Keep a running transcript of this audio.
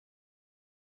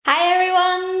Hi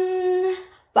everyone!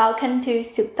 Welcome to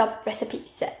Souped Up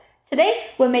Recipes.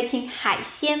 Today we're making Hai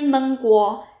Xian Men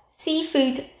Guo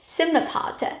seafood simmer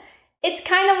pot. It's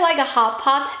kind of like a hot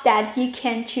pot that you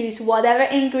can choose whatever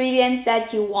ingredients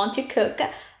that you want to cook,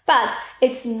 but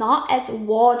it's not as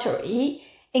watery.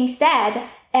 Instead,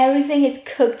 everything is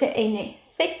cooked in a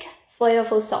thick,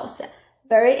 flavorful sauce.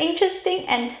 Very interesting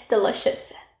and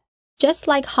delicious. Just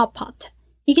like hot pot,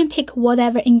 you can pick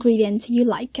whatever ingredients you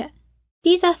like.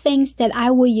 These are things that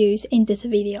I will use in this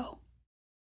video.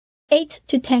 8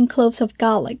 to 10 cloves of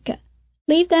garlic.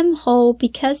 Leave them whole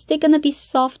because they're gonna be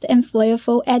soft and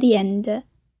flavorful at the end.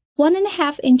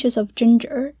 1.5 inches of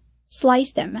ginger.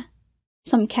 Slice them.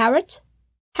 Some carrot.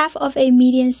 Half of a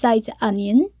medium-sized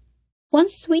onion. 1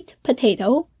 sweet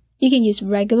potato. You can use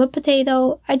regular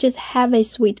potato. I just have a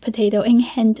sweet potato in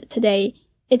hand today.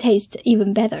 It tastes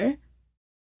even better.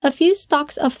 A few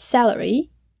stalks of celery.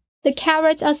 The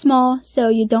carrots are small, so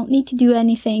you don't need to do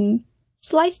anything.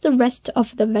 Slice the rest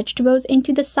of the vegetables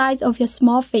into the size of your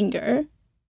small finger.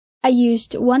 I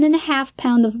used 1.5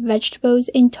 pounds of vegetables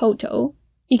in total.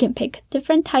 You can pick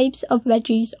different types of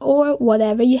veggies or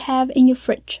whatever you have in your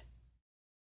fridge.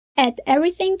 Add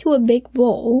everything to a big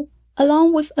bowl,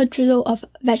 along with a drizzle of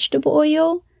vegetable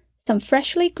oil, some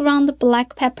freshly ground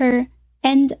black pepper,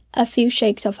 and a few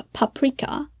shakes of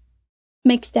paprika.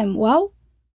 Mix them well.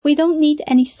 We don't need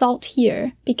any salt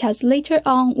here because later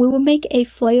on we will make a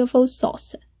flavorful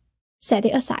sauce. Set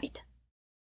it aside.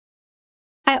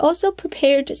 I also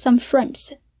prepared some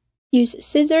shrimps. Use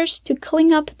scissors to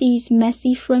clean up these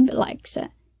messy shrimp legs.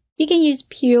 You can use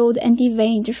peeled and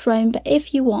deveined shrimp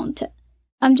if you want.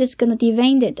 I'm just gonna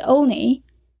devein it only.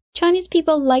 Chinese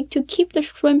people like to keep the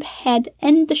shrimp head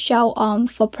and the shell on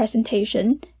for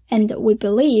presentation, and we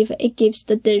believe it gives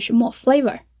the dish more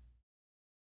flavor.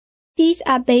 These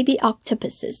are baby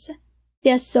octopuses.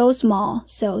 They are so small,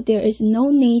 so there is no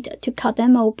need to cut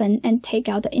them open and take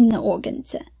out the inner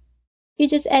organs. You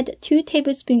just add 2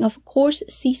 tablespoons of coarse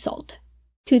sea salt,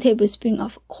 2 tablespoons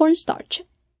of cornstarch,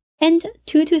 and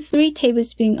 2 to 3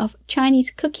 tablespoons of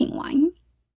Chinese cooking wine.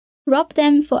 Rub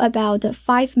them for about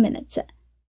 5 minutes.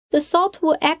 The salt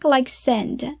will act like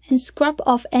sand and scrub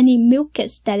off any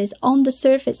mucus that is on the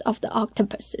surface of the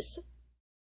octopuses.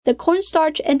 The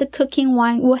cornstarch and the cooking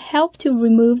wine will help to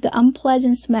remove the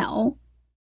unpleasant smell.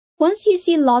 Once you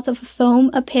see lots of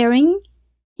foam appearing,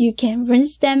 you can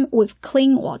rinse them with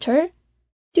clean water.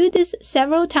 Do this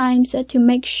several times to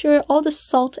make sure all the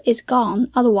salt is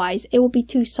gone, otherwise it will be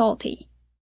too salty.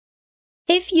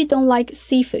 If you don't like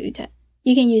seafood,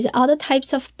 you can use other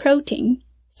types of protein,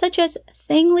 such as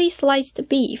thinly sliced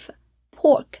beef,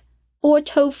 pork, or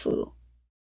tofu.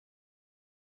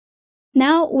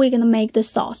 Now we're gonna make the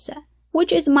sauce,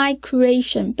 which is my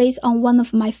creation based on one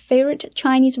of my favorite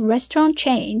Chinese restaurant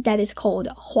chain that is called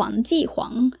Huang Ji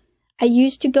Huang. I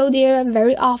used to go there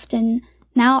very often.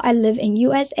 Now I live in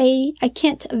USA. I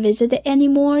can't visit it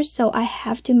anymore, so I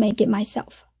have to make it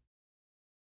myself.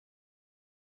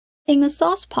 In a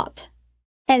sauce pot,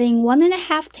 adding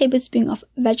 1.5 tablespoons of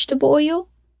vegetable oil,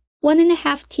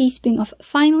 1.5 teaspoons of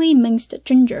finely minced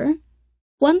ginger,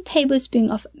 1 tablespoon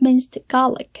of minced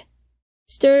garlic.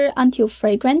 Stir until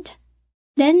fragrant,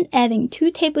 then adding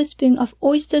 2 tablespoons of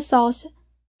oyster sauce,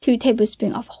 2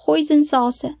 tablespoons of hoisin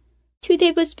sauce, 2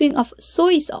 tablespoons of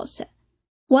soy sauce,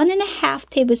 1.5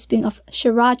 tablespoons of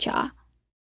sriracha,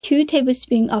 2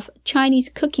 tablespoons of Chinese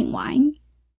cooking wine.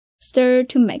 Stir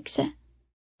to mix.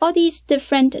 All these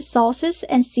different sauces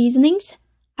and seasonings,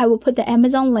 I will put the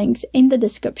Amazon links in the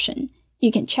description.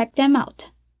 You can check them out.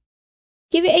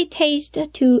 Give it a taste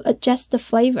to adjust the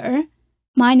flavor.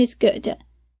 Mine is good.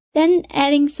 Then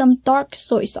adding some dark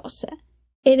soy sauce.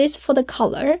 It is for the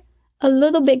color. A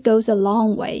little bit goes a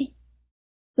long way.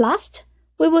 Last,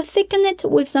 we will thicken it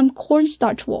with some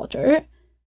cornstarch water.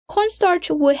 Cornstarch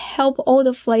will help all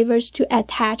the flavors to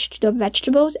attach to the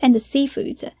vegetables and the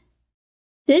seafoods.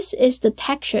 This is the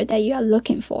texture that you are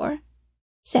looking for.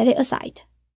 Set it aside.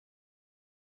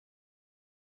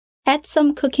 Add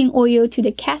some cooking oil to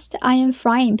the cast iron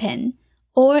frying pan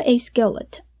or a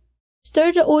skillet.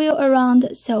 Stir the oil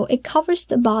around so it covers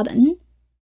the bottom,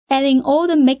 adding all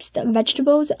the mixed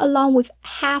vegetables along with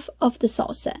half of the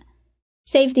sauce.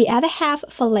 Save the other half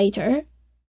for later.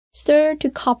 Stir to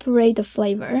incorporate the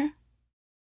flavor.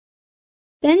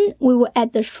 Then we will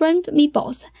add the shrimp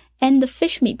meatballs and the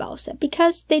fish meatballs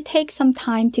because they take some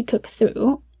time to cook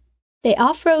through. They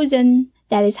are frozen.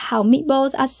 That is how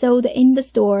meatballs are sold in the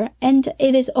store, and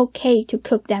it is okay to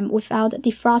cook them without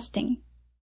defrosting.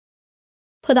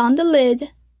 Put on the lid,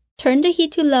 turn the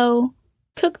heat to low,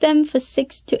 cook them for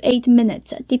 6 to 8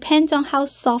 minutes, depends on how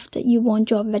soft you want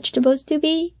your vegetables to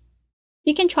be.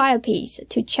 You can try a piece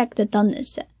to check the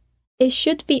doneness. It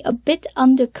should be a bit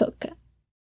undercooked.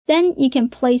 Then you can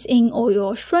place in all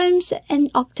your shrimps and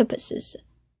octopuses.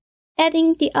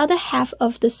 Adding the other half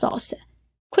of the sauce.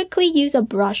 Quickly use a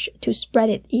brush to spread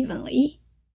it evenly.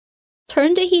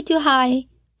 Turn the heat to high,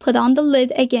 put on the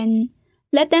lid again.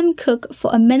 Let them cook for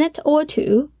a minute or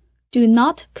two. Do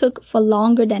not cook for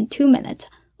longer than 2 minutes,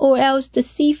 or else the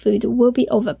seafood will be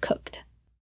overcooked.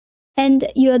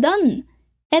 And you're done!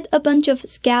 Add a bunch of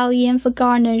scallion for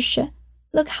garnish.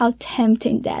 Look how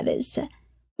tempting that is.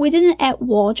 We didn't add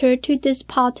water to this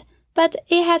pot, but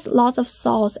it has lots of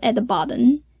sauce at the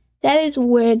bottom. That is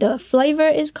where the flavor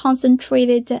is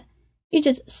concentrated. You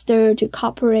just stir to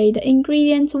cooperate the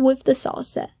ingredients with the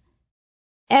sauce.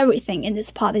 Everything in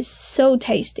this pot is so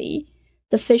tasty.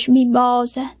 The fish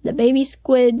meatballs, the baby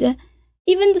squid,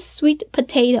 even the sweet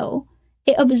potato.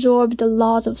 It absorbed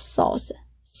lots of sauce.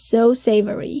 So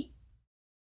savory.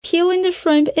 Peeling the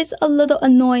shrimp is a little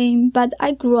annoying, but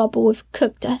I grew up with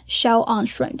cooked shell-on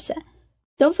shrimps.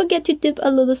 Don't forget to dip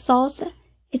a little sauce.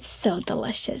 It's so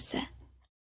delicious.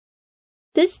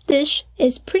 This dish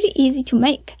is pretty easy to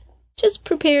make. Just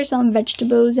prepare some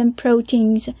vegetables and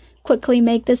proteins, quickly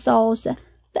make the sauce.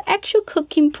 The actual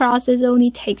cooking process only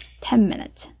takes 10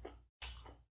 minutes.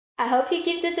 I hope you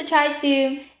give this a try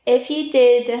soon. If you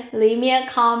did, leave me a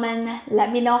comment,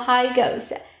 let me know how it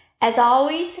goes. As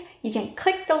always, you can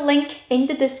click the link in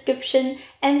the description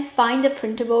and find the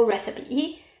printable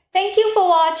recipe. Thank you for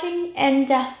watching, and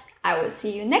I will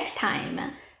see you next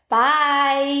time.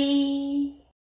 Bye!